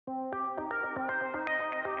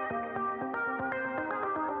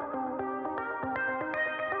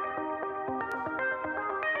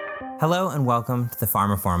Hello and welcome to the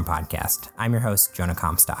pharmaphorum podcast. I'm your host, Jonah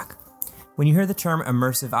Comstock. When you hear the term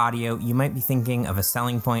immersive audio, you might be thinking of a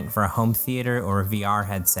selling point for a home theater or a VR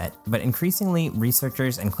headset, but increasingly,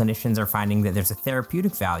 researchers and clinicians are finding that there's a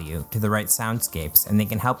therapeutic value to the right soundscapes, and they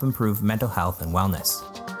can help improve mental health and wellness.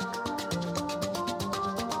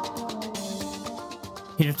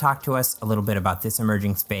 Here to talk to us a little bit about this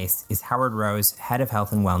emerging space is Howard Rose, Head of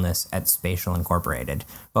Health and Wellness at Spatial Incorporated.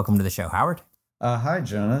 Welcome to the show, Howard. Hi,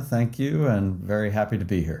 Jonah. Thank you, and very happy to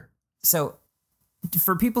be here. So,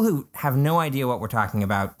 for people who have no idea what we're talking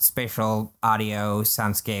about, spatial audio,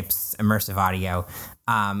 soundscapes, immersive audio,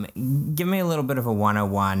 give me a little bit of a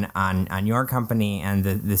 101 on your company and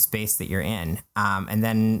the space that you're in, and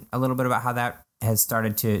then a little bit about how that has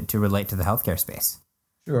started to relate to the healthcare space.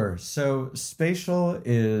 Sure. So Spatial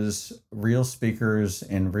is real speakers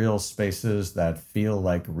in real spaces that feel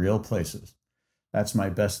like real places. That's my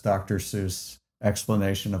best Dr. Seuss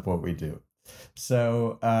explanation of what we do.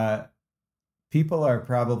 So people are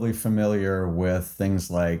probably familiar with things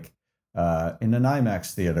like in an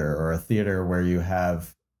IMAX theater or a theater where you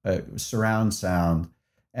have surround sound,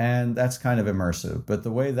 and that's kind of immersive. But the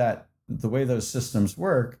way those systems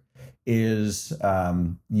work is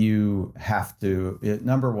you have to,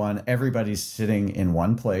 number one, everybody's sitting in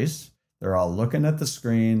one place. They're all looking at the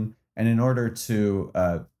screen. And in order to,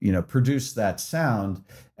 produce that sound,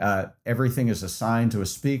 everything is assigned to a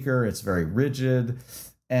speaker. It's very rigid,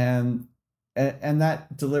 and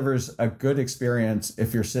that delivers a good experience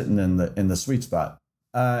if you're sitting in the sweet spot.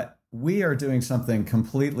 We are doing something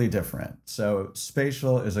completely different. So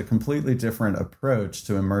Spatial is a completely different approach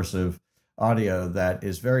to immersive audio that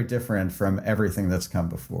is very different from everything that's come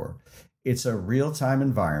before. It's a real-time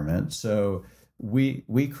environment. So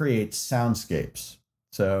we create soundscapes.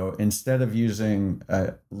 So instead of using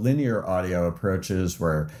linear audio approaches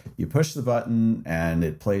where you push the button and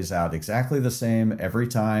it plays out exactly the same every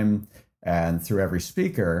time and through every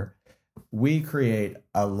speaker, we create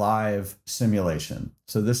a live simulation.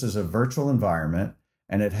 So this is a virtual environment,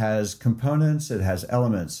 and it has components, it has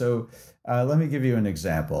elements. So let me give you an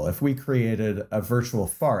example. If we created a virtual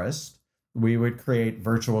forest, we would create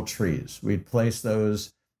virtual trees. We'd place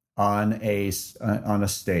those on a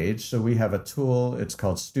stage. So we have a tool, it's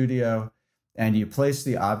called Studio, and you place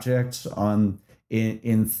the objects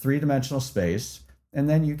in three-dimensional space, and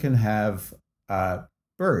then you can have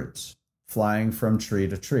birds flying from tree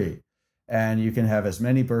to tree. And you can have as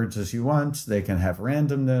many birds as you want. They can have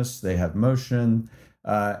randomness, they have motion,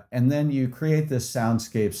 and then you create this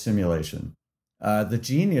soundscape simulation. The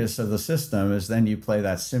genius of the system is then you play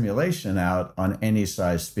that simulation out on any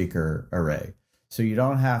size speaker array. So you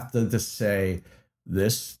don't have to just say,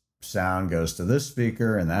 this sound goes to this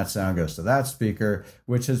speaker and that sound goes to that speaker,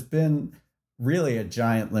 which has been really a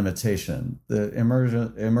giant limitation. The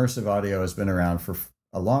immersive audio has been around for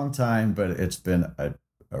a long time, but it's been a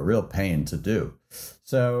real pain to do.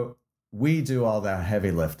 So we do all that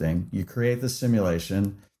heavy lifting. You create the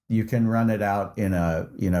simulation. You can run it out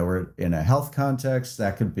we're in a health context.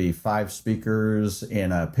 That could be 5 speakers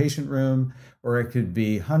in a patient room, or it could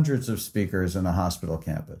be hundreds of speakers in a hospital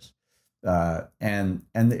campus. And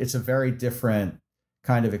it's a very different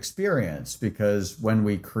kind of experience, because when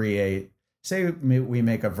we create, say we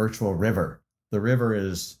make a virtual river, the river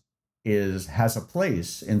has a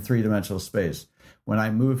place in three-dimensional space. When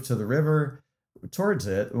I move to the river towards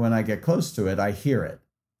it, when I get close to it, I hear it.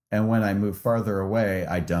 And when I move farther away,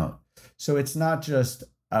 I don't. So it's not just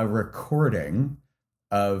a recording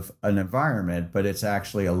of an environment, but it's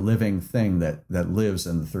actually a living thing that lives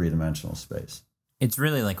in the three-dimensional space. It's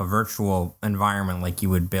really like a virtual environment like you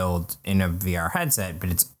would build in a VR headset, but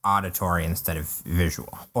it's auditory instead of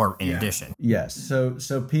visual, or in addition. Yes. So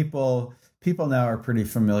people now are pretty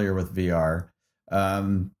familiar with VR.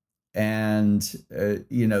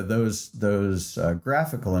 Those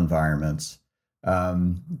graphical environments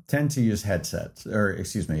tend to use headphones.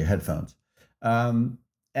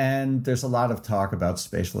 And there's a lot of talk about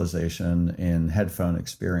spatialization in headphone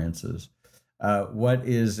experiences. What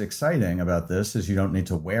is exciting about this is you don't need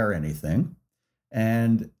to wear anything,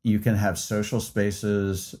 and you can have social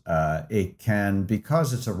spaces.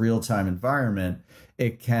 Because it's a real-time environment,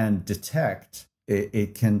 it can detect.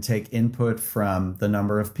 It can take input from the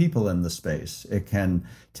number of people in the space. It can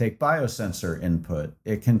take biosensor input.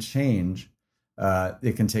 It can change.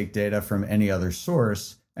 It can take data from any other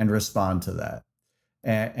source and respond to that.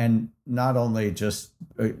 And not only just,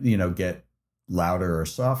 get louder or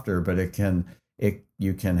softer, but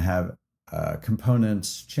you can have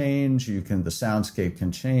components change. The soundscape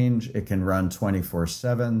can change. It can run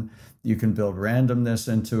 24/7. You can build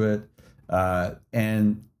randomness into it.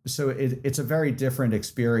 And it's a very different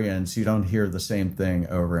experience. You don't hear the same thing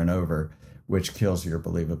over and over, which kills your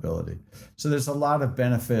believability. So there's a lot of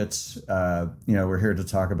benefits. We're here to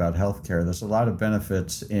talk about healthcare. There's a lot of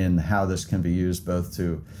benefits in how this can be used both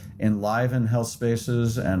to enliven health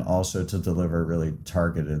spaces and also to deliver really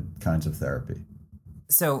targeted kinds of therapy.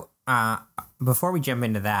 So before we jump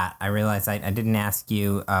into that, I realized I didn't ask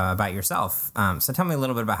you about yourself. So tell me a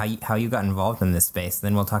little bit about how you got involved in this space.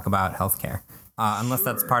 Then we'll talk about healthcare, unless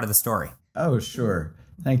that's part of the story. Oh, sure.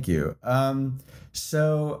 Thank you.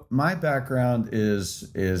 So my background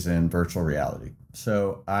is in virtual reality.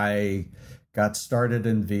 So I got started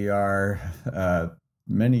in VR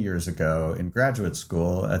many years ago in graduate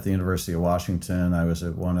school at the University of Washington. I was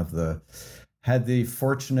at had the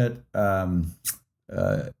fortunate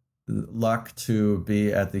luck to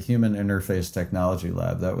be at the Human Interface Technology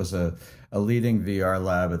Lab. That was a leading VR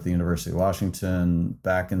lab at the University of Washington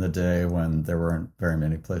back in the day when there weren't very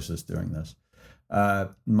many places doing this.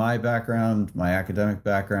 My academic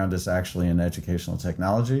background is actually in educational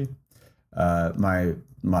technology.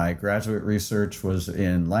 My graduate research was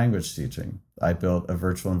in language teaching. I built a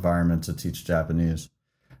virtual environment to teach Japanese.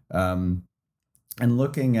 And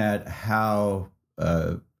looking at how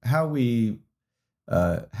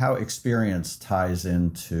experience ties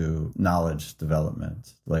into knowledge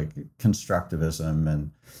development, like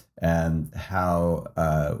constructivism and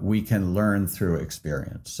how we can learn through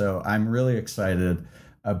experience. So I'm really excited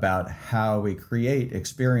about how we create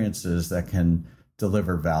experiences that can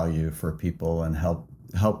deliver value for people and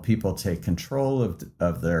help people take control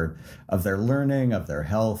of their learning, of their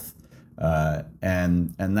health,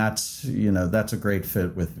 and that's a great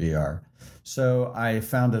fit with VR. So I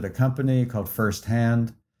founded a company called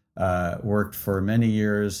Firsthand, worked for many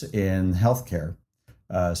years in healthcare.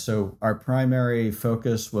 So our primary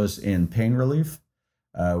focus was in pain relief.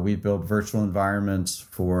 We built virtual environments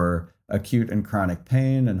for acute and chronic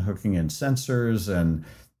pain and hooking in sensors and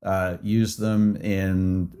used them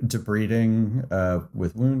in debriding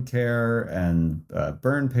with wound care and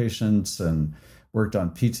burn patients, and worked on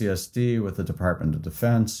PTSD with the Department of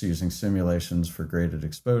Defense using simulations for graded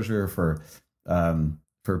exposure for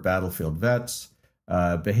battlefield vets,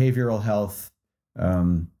 behavioral health.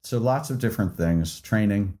 So lots of different things,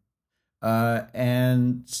 training.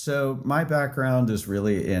 And so my background is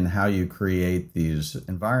really in how you create these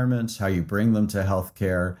environments, how you bring them to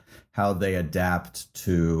healthcare, how they adapt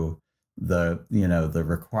to the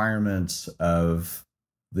requirements of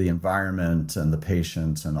the environment and the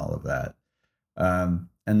patients and all of that.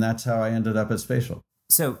 And that's how I ended up at Spatial.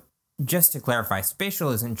 So just to clarify, Spatial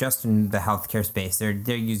isn't just in the healthcare space. They're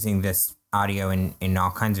using this audio in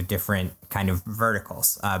all kinds of different kind of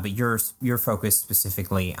verticals. But you're focused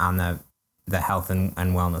specifically on the health and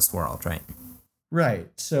wellness world, right? Right.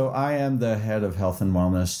 So I am the head of health and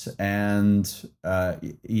wellness, and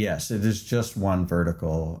yes, it is just one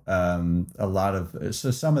vertical.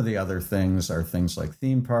 So some of the other things are things like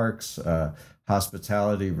theme parks,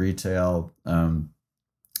 hospitality, retail,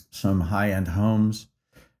 some high-end homes.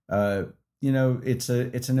 It's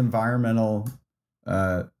an environmental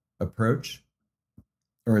approach,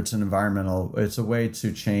 or it's a way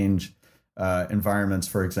to change environments,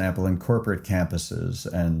 for example, in corporate campuses,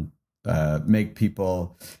 and help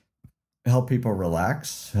people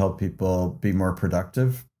relax, help people be more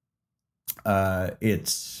productive.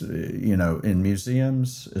 It's in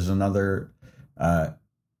museums is another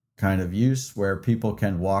kind of use where people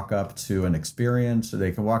can walk up to an experience, so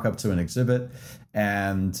they can walk up to an exhibit,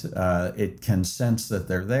 and it can sense that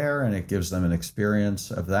they're there, and it gives them an experience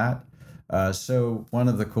of that. So one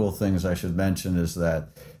of the cool things I should mention is that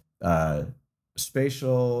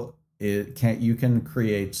Spatial, you can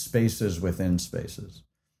create spaces within spaces.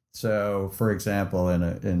 So, for example,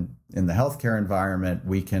 in the healthcare environment,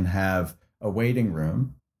 we can have a waiting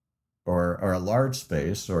room or a large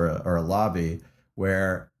space or a lobby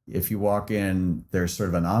where if you walk in, there's sort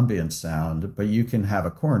of an ambient sound, but you can have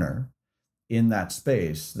a corner in that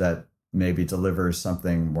space that maybe delivers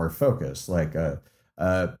something more focused, like a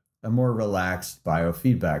more relaxed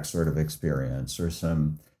biofeedback sort of experience or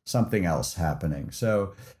something else happening.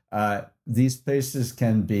 So these spaces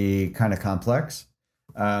can be kind of complex.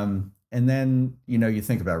 And then, you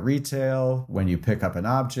think about retail. When you pick up an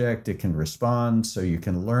object, it can respond, so you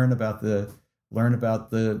can learn about the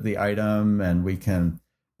item, and we can,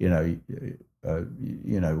 we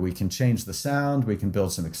can change the sound. We can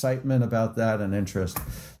build some excitement about that and interest.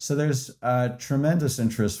 So there's tremendous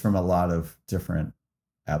interest from a lot of different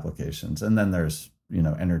applications. And then there's,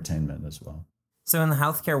 entertainment as well. So in the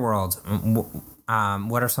healthcare world,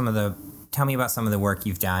 tell me about some of the work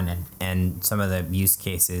you've done and some of the use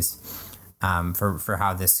cases for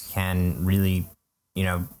how this can really,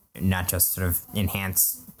 not just sort of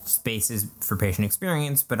enhance spaces for patient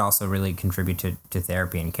experience, but also really contribute to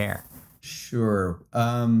therapy and care. Sure.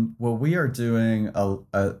 Well, we are doing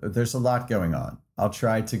there's a lot going on. I'll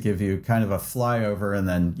try to give you kind of a flyover, and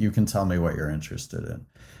then you can tell me what you're interested in.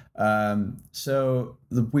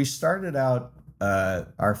 We started out,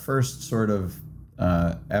 our first sort of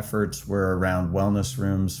efforts were around wellness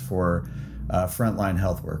rooms for frontline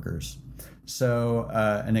health workers. So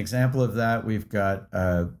an example of that, we've got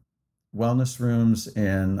wellness rooms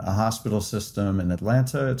in a hospital system in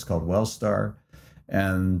Atlanta. It's called WellStar.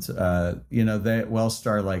 And,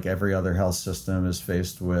 WellStar, like every other health system, is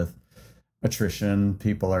faced with attrition.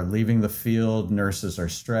 People are leaving the field. Nurses are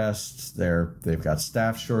stressed. They've got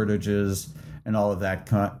staff shortages, and all of that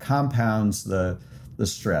compounds the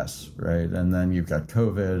stress, right? And then you've got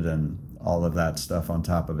COVID and all of that stuff on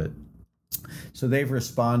top of it. So they've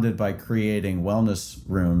responded by creating wellness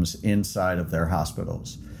rooms inside of their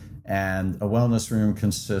hospitals. And a wellness room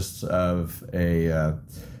consists of there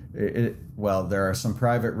are some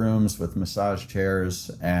private rooms with massage chairs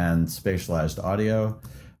and spatialized audio,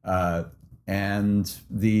 and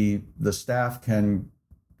the staff can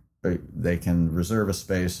reserve a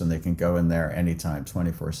space and they can go in there anytime,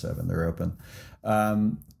 24/7. They're open.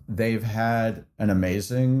 They've had an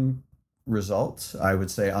amazing result. I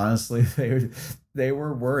would say honestly, they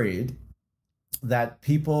were worried that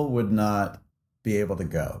people would not be able to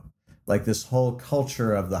go. Like this whole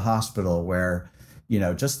culture of the hospital where,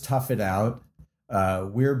 just tough it out.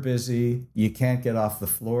 We're busy. You can't get off the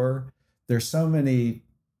floor. There's so many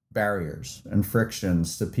barriers and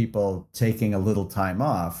frictions to people taking a little time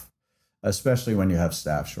off, especially when you have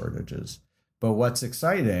staff shortages. But what's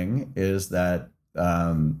exciting is that,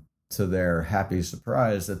 to their happy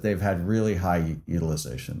surprise, that they've had really high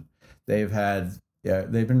utilization. They've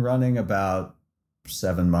been running about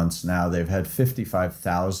 7 months now. They've had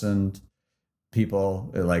 55,000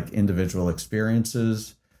 people, like individual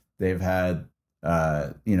experiences. They've had,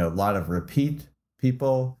 a lot of repeat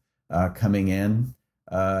people coming in,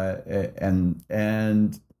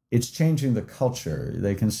 and it's changing the culture.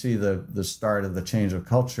 They can see the start of the change of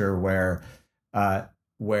culture where a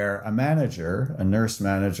nurse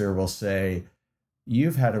manager will say,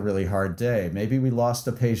 you've had a really hard day. Maybe we lost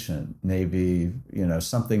a patient. Maybe,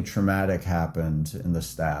 something traumatic happened in the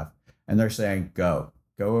staff. And they're saying, go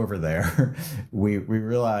over there. We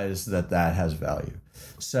realize that has value.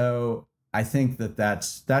 So I think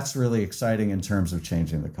that's really exciting in terms of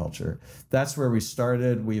changing the culture. That's where we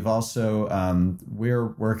started. We've also, we're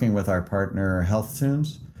working with our partner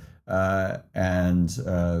HealthTunes, and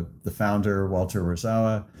the founder, Walter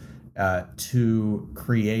Rosawa, to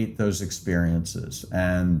create those experiences.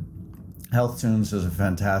 And HealthTunes is a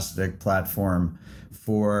fantastic platform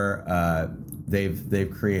for,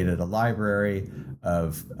 they've created a library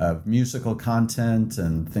of musical content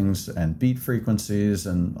and things and beat frequencies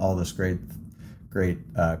and all this great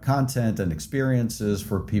content and experiences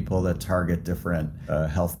for people that target different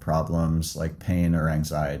health problems like pain or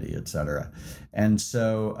anxiety, etc. And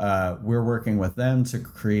so we're working with them to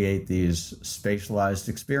create these spatialized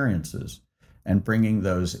experiences and bringing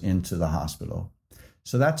those into the hospital.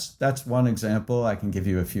 So that's one example. I can give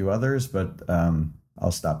you a few others, but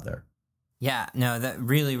I'll stop there. Yeah, no, that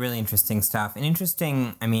really, really interesting stuff. And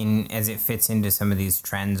interesting, as it fits into some of these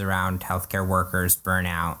trends around healthcare workers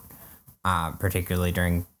burnout, particularly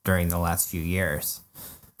during the last few years.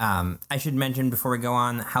 I should mention before we go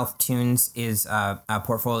on, HealthTunes is a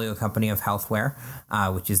portfolio company of Healthware,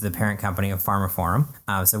 which is the parent company of pharmaphorum.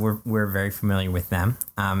 So we're very familiar with them,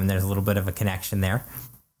 and there's a little bit of a connection there.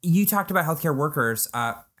 You talked about healthcare workers.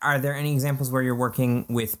 Are there any examples where you're working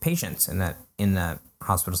with patients in the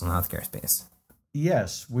hospitals and healthcare space?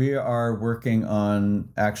 Yes, we are working on,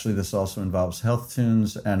 actually this also involves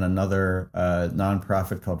HealthTunes and another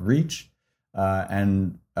nonprofit called Reach,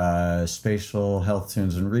 and Spatial,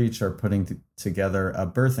 HealthTunes, and Reach are putting together a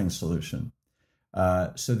birthing solution.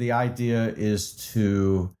 So the idea is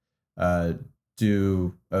to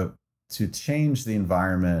change the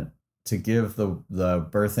environment, to give the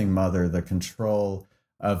birthing mother the control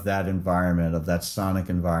of that environment, of that sonic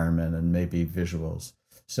environment, and maybe visuals.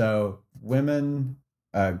 So women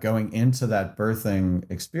going into that birthing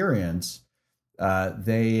experience,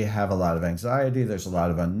 they have a lot of anxiety. There's a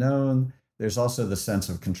lot of unknown. There's also the sense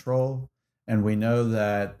of control. And we know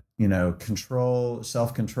that, control,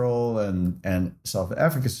 self-control and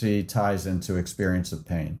self-efficacy ties into experience of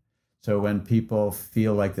pain. So when people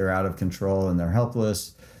feel like they're out of control and they're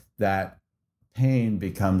helpless, that pain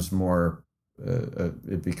becomes more,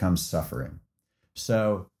 it becomes suffering.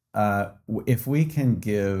 So if we can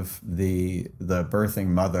give the birthing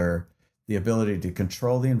mother the ability to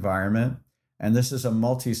control the environment, and this is a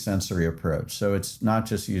multi-sensory approach, so it's not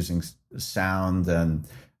just using sound, and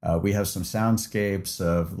we have some soundscapes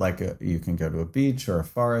of you can go to a beach or a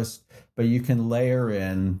forest, but you can layer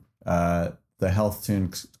in the Health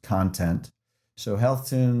Tunes content. So Health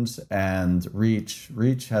Tunes and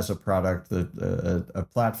Reach has a product, a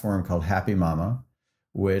platform called Happy Mama,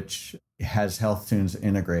 which has Health Tunes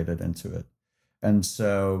integrated into it. And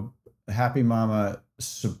so Happy Mama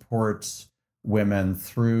supports women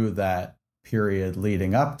through that period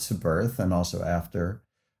leading up to birth and also after.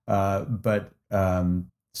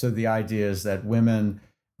 So the idea is that women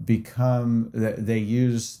they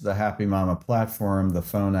use the Happy Mama platform, the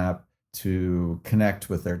phone app, to connect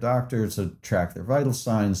with their doctors, to track their vital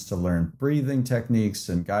signs, to learn breathing techniques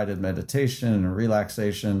and guided meditation and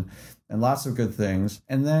relaxation and lots of good things.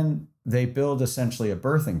 And then they build essentially a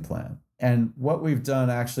birthing plan. And what we've done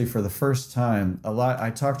actually for the first time, I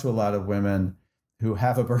talk to a lot of women who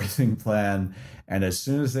have a birthing plan, and as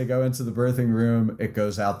soon as they go into the birthing room, it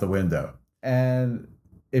goes out the window. And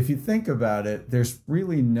if you think about it, there's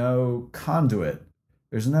really no conduit.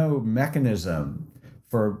 There's no mechanism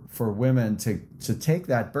for women to take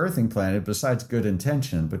that birthing plan, besides good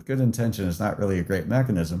intention, but good intention is not really a great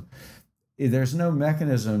mechanism. There's no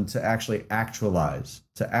mechanism to actually actualize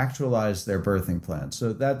their birthing plan.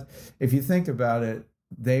 So that, if you think about it,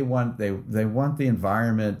 they want the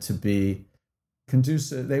environment to be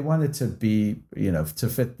conducive. They want it to be, to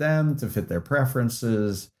fit them, to fit their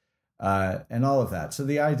preferences, and all of that. So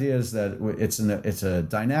the idea is that it's a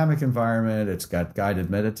dynamic environment. It's got guided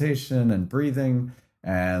meditation and breathing,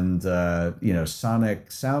 and sonic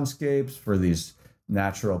soundscapes for these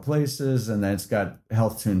natural places, and then it's got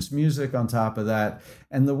Health Tunes music on top of that,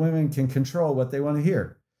 and the women can control what they want to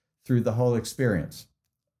hear through the whole experience.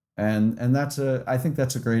 And I think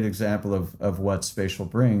that's a great example of what Spatial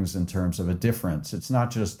brings in terms of a difference. It's not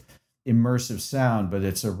just immersive sound, but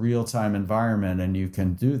it's a real-time environment, and you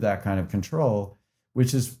can do that kind of control,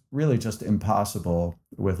 which is really just impossible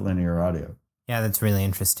with linear audio. Yeah, that's really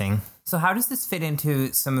interesting. So how does this fit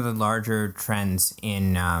into some of the larger trends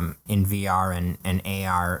in VR and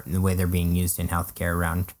AR, the way they're being used in healthcare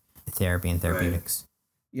around therapy and therapeutics?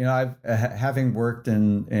 Right. I've having worked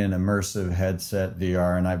in immersive headset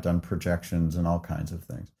VR, and I've done projections and all kinds of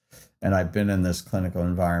things, and I've been in this clinical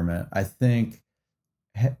environment. I think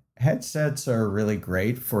headsets are really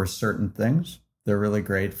great for certain things. They're really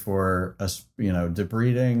great for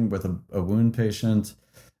debriding with a wound patient.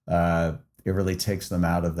 It really takes them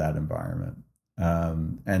out of that environment.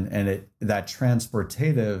 And that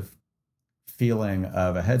transportative feeling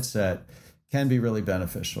of a headset can be really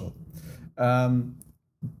beneficial.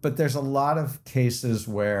 But there's a lot of cases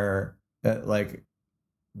where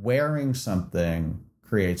wearing something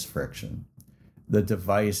creates friction. The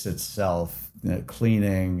device itself,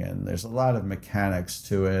 cleaning, and there's a lot of mechanics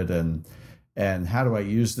to it, and how do I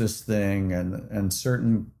use this thing? And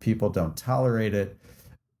certain people don't tolerate it.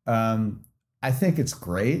 I think it's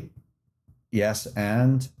great. Yes.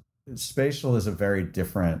 And Spatial is a very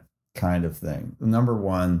different kind of thing. Number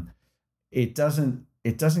one, it doesn't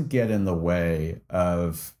get in the way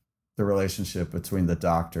of the relationship between the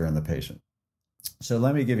doctor and the patient. So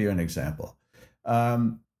let me give you an example.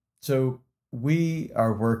 So we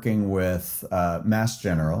are working with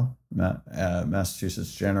Massachusetts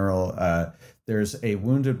General. There's a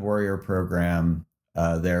Wounded Warrior program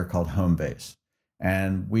there called Home Base.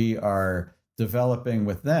 And we are developing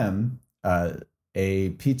with them a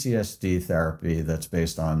PTSD therapy that's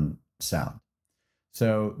based on sound.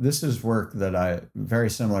 So this is work that very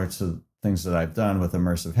similar to things that I've done with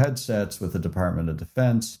immersive headsets with the Department of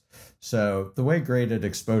Defense. So the way graded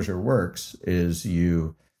exposure works is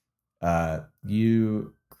you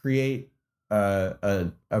create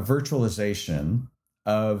a virtualization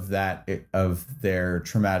of their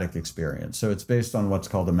traumatic experience. So it's based on what's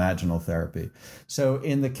called imaginal therapy. So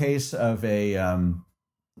in the case of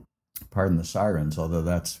pardon the sirens, although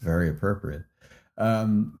that's very appropriate.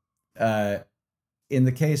 In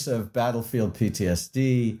the case of battlefield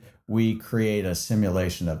PTSD, we create a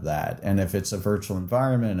simulation of that. And if it's a virtual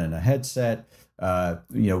environment and a headset,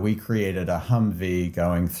 we created a Humvee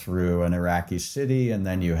going through an Iraqi city, and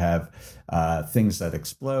then you have things that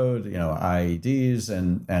explode, IEDs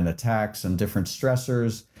and attacks and different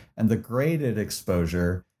stressors. And the graded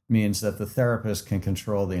exposure means that the therapist can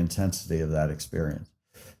control the intensity of that experience.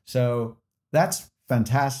 So that's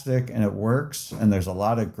fantastic, and it works. And there's a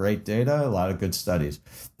lot of great data, a lot of good studies.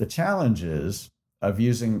 The challenges of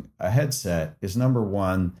using a headset is, number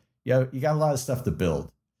one, you got a lot of stuff to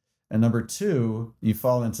build. And number two, you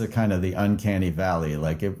fall into kind of the uncanny valley.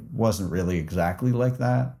 Like it wasn't really exactly like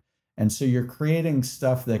that. And so you're creating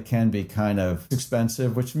stuff that can be kind of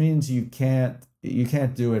expensive, which means you can't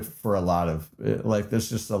do it for a lot of, like there's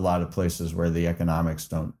just a lot of places where the economics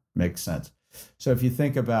don't make sense. So if you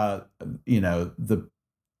think about,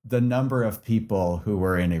 the number of people who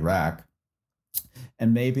were in Iraq,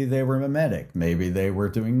 and maybe they were mimetic, maybe they were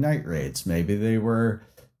doing night raids, maybe they were,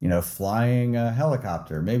 flying a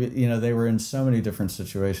helicopter, maybe, they were in so many different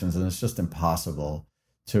situations, and it's just impossible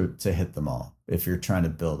to hit them all if you're trying to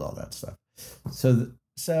build all that stuff.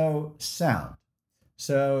 So sound.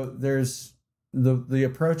 So there's the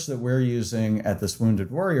approach that we're using at this Wounded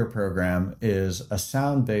Warrior program is a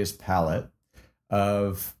sound-based palette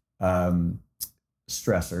of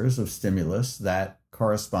stressors, of stimulus that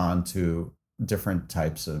correspond to different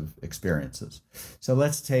types of experiences. So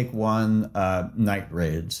let's take one, night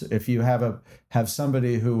raids. If you have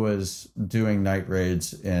somebody who was doing night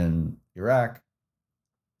raids in Iraq,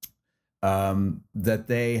 that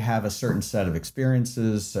they have a certain set of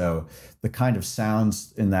experiences. So the kind of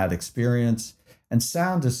sounds in that experience, and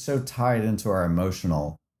sound is so tied into our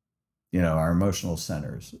emotional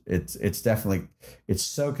centers. It's definitely, it's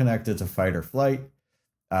so connected to fight or flight.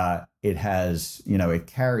 It has, it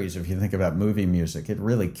carries, if you think about movie music, it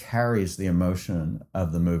really carries the emotion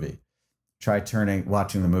of the movie. Try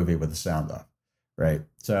watching the movie with the sound off, right?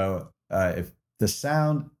 So if the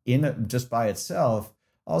sound just by itself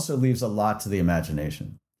also leaves a lot to the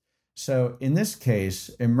imagination. So in this case,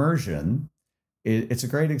 immersion, it's a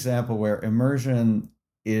great example where immersion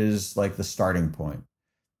is like the starting point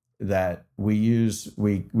that we use.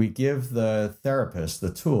 We give the therapist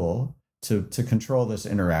the tool to control this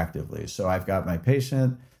interactively. So I've got my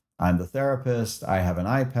patient, I'm the therapist, I have an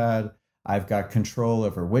iPad, I've got control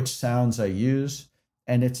over which sounds I use,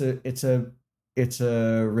 and it's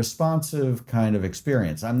a responsive kind of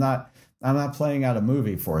experience. I'm not playing out a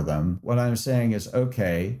movie for them. What I'm saying is,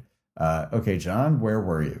 okay, John, where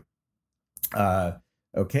were you?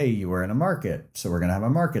 Okay, you were in a market, so we're going to have a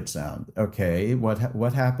market sound. Okay,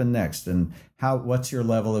 what happened next, and what's your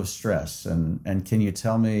level of stress, and can you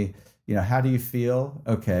tell me, how do you feel?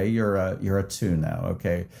 Okay, you're a 2 now.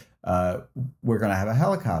 Okay, we're going to have a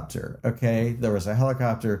helicopter. Okay, there was a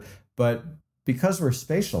helicopter, but because we're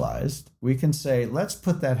spatialized, we can say, let's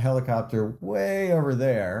put that helicopter way over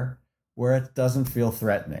there where it doesn't feel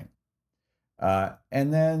threatening.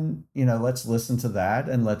 And then, let's listen to that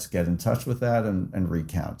and let's get in touch with that and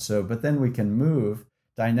recount. But then we can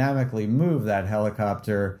dynamically move that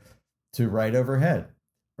helicopter to right overhead,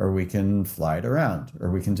 or we can fly it around, or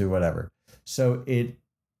we can do whatever. So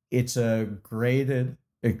it's a graded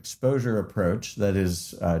exposure approach that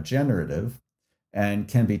is generative and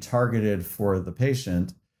can be targeted for the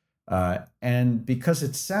patient. And because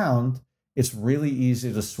it's sound, it's really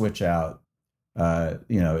easy to switch out.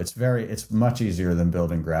 It's much easier than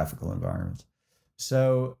building graphical environments.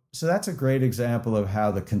 So that's a great example of how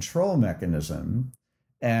the control mechanism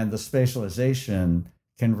and the spatialization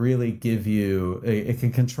can really give you, it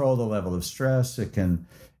can control the level of stress. It can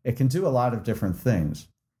do a lot of different things.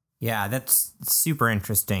 Yeah, that's super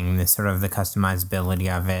interesting, the sort of the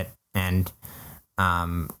customizability of it. And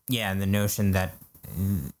and the notion that,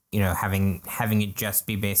 having it just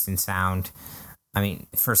be based in sound. I mean,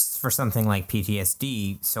 for something like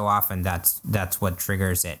PTSD, so often that's what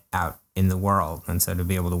triggers it out in the world. And so to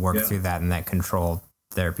be able to work through that in that controlled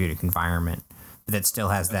therapeutic environment, but that still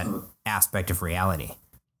has that aspect of reality.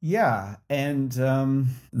 Yeah. And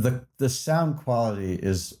the sound quality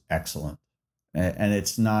is excellent. And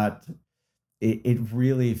it's not, it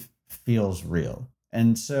really feels real.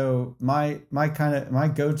 And so my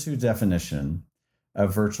go-to definition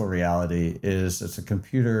of virtual reality is it's a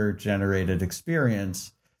computer-generated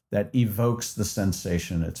experience that evokes the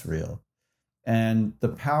sensation it's real. And the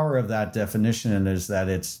power of that definition is that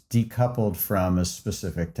it's decoupled from a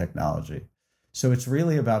specific technology. So it's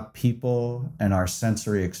really about people and our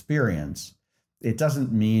sensory experience. It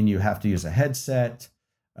doesn't mean you have to use a headset.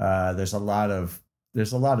 There's a lot of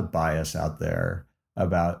bias out there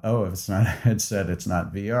about, if it's not a headset, it's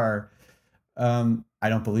not VR. I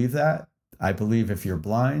don't believe that. I believe if you're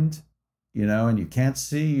blind, and you can't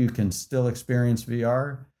see, you can still experience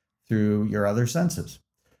VR through your other senses.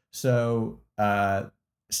 So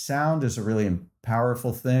sound is a really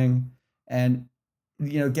powerful thing. And,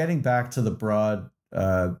 getting back to the broad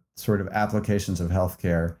sort of applications of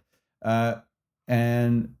healthcare,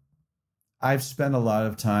 and I've spent a lot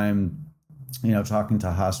of time talking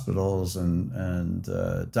to hospitals and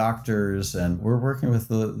doctors, and we're working with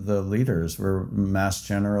the leaders. We're Mass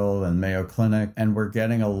General and Mayo Clinic, and we're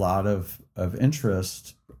getting a lot of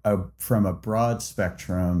interest from a broad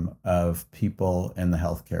spectrum of people in the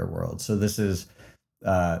healthcare world. So this is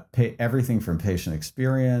everything from patient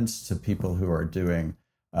experience to people who are doing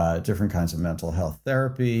different kinds of mental health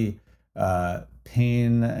therapy,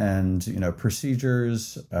 pain, and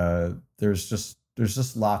procedures. There's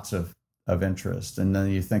just lots of interest. And then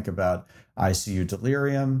you think about ICU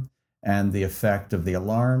delirium and the effect of the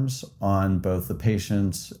alarms on both the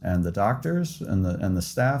patients and the doctors and the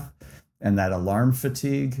staff, and that alarm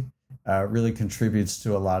fatigue really contributes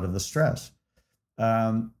to a lot of the stress.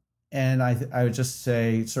 And I would just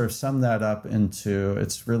say, sort of sum that up into,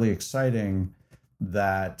 it's really exciting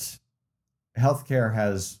that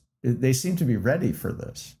healthcare they seem to be ready for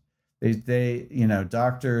this. They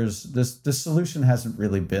doctors, this solution hasn't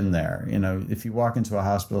really been there. If you walk into a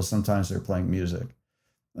hospital, sometimes they're playing music.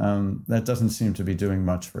 That doesn't seem to be doing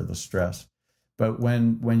much for the stress. But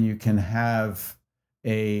when you can have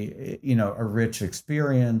a rich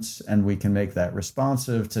experience, and we can make that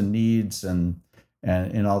responsive to needs and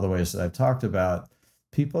in all the ways that I've talked about,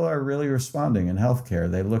 people are really responding in healthcare.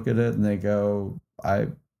 They look at it and they go, I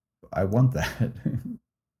want that.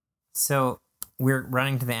 So we're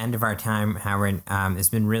running to the end of our time, Howard. It's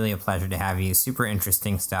been really a pleasure to have you. Super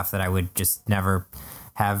interesting stuff that I would just never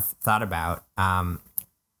have thought about.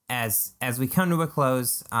 As we come to a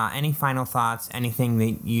close, any final thoughts, anything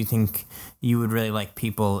that you think you would really like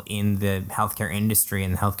people in the healthcare industry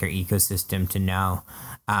and the healthcare ecosystem to know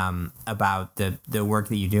about the work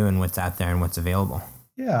that you do and what's out there and what's available?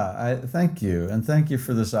 Yeah, thank you. And thank you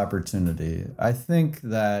for this opportunity. I think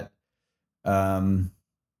that,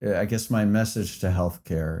 I guess my message to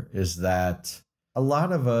healthcare is that a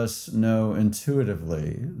lot of us know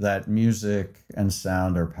intuitively that music and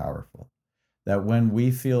sound are powerful. That when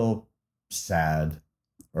we feel sad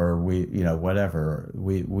or we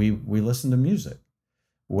listen to music.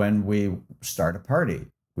 When we start a party,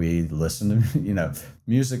 we listen to,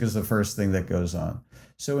 music is the first thing that goes on.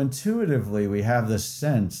 So intuitively, we have this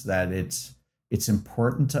sense that it's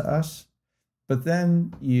important to us. But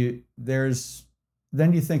then you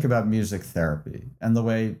think about music therapy and the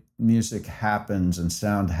way music happens and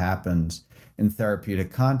sound happens in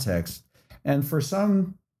therapeutic context. And for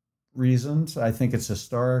some reasons, I think it's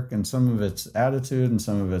historic, and some of it's attitude and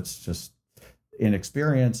some of it's just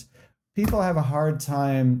inexperience. People have a hard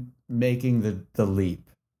time making the leap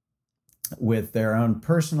with their own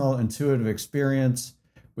personal intuitive experience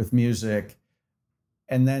with music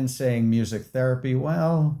and then saying music therapy,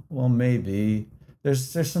 well, maybe. There's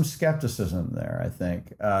some skepticism there, I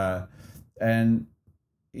think.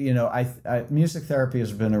 Music therapy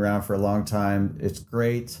has been around for a long time. It's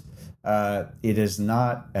great. It is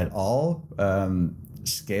not at all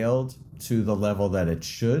scaled to the level that it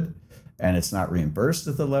should, and it's not reimbursed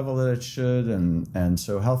at the level that it should. And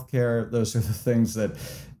so healthcare, those are the things that,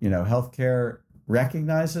 healthcare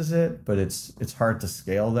recognizes it, but it's hard to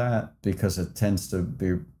scale that because it tends to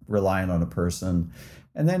be reliant on a person.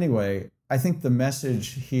 And anyway, I think the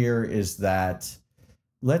message here is that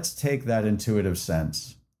let's take that intuitive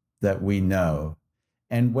sense that we know,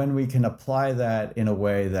 and when we can apply that in a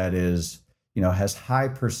way that is, has high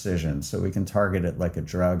precision, so we can target it like a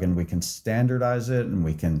drug, and we can standardize it, and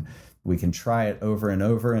we can try it over and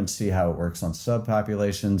over and see how it works on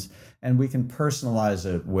subpopulations, and we can personalize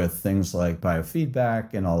it with things like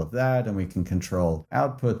biofeedback and all of that, and we can control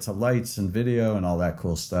output to lights and video and all that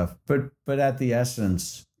cool stuff. But at the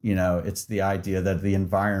essence, it's the idea that the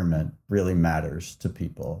environment really matters to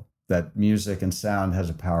people, that music and sound has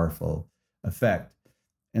a powerful effect.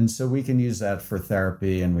 And so we can use that for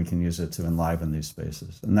therapy, and we can use it to enliven these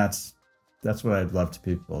spaces. And that's what I'd love to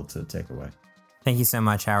people to take away. Thank you so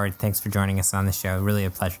much, Howard. Thanks for joining us on the show. Really a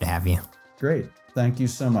pleasure to have you. Great. Thank you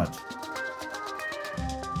so much.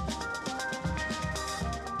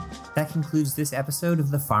 That concludes this episode of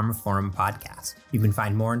the pharmaphorum podcast. You can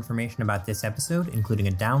find more information about this episode, including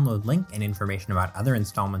a download link and information about other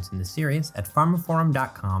installments in the series, at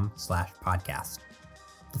pharmaphorum.com/podcast.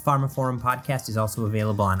 The pharmaphorum podcast is also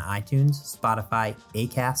available on iTunes, Spotify,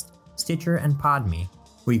 Acast, Stitcher, and Podme,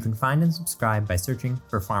 where you can find and subscribe by searching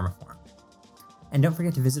for pharmaphorum. And don't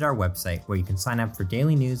forget to visit our website, where you can sign up for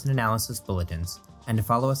daily news and analysis bulletins, and to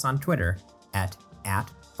follow us on Twitter at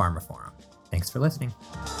pharmaphorum. Thanks for listening.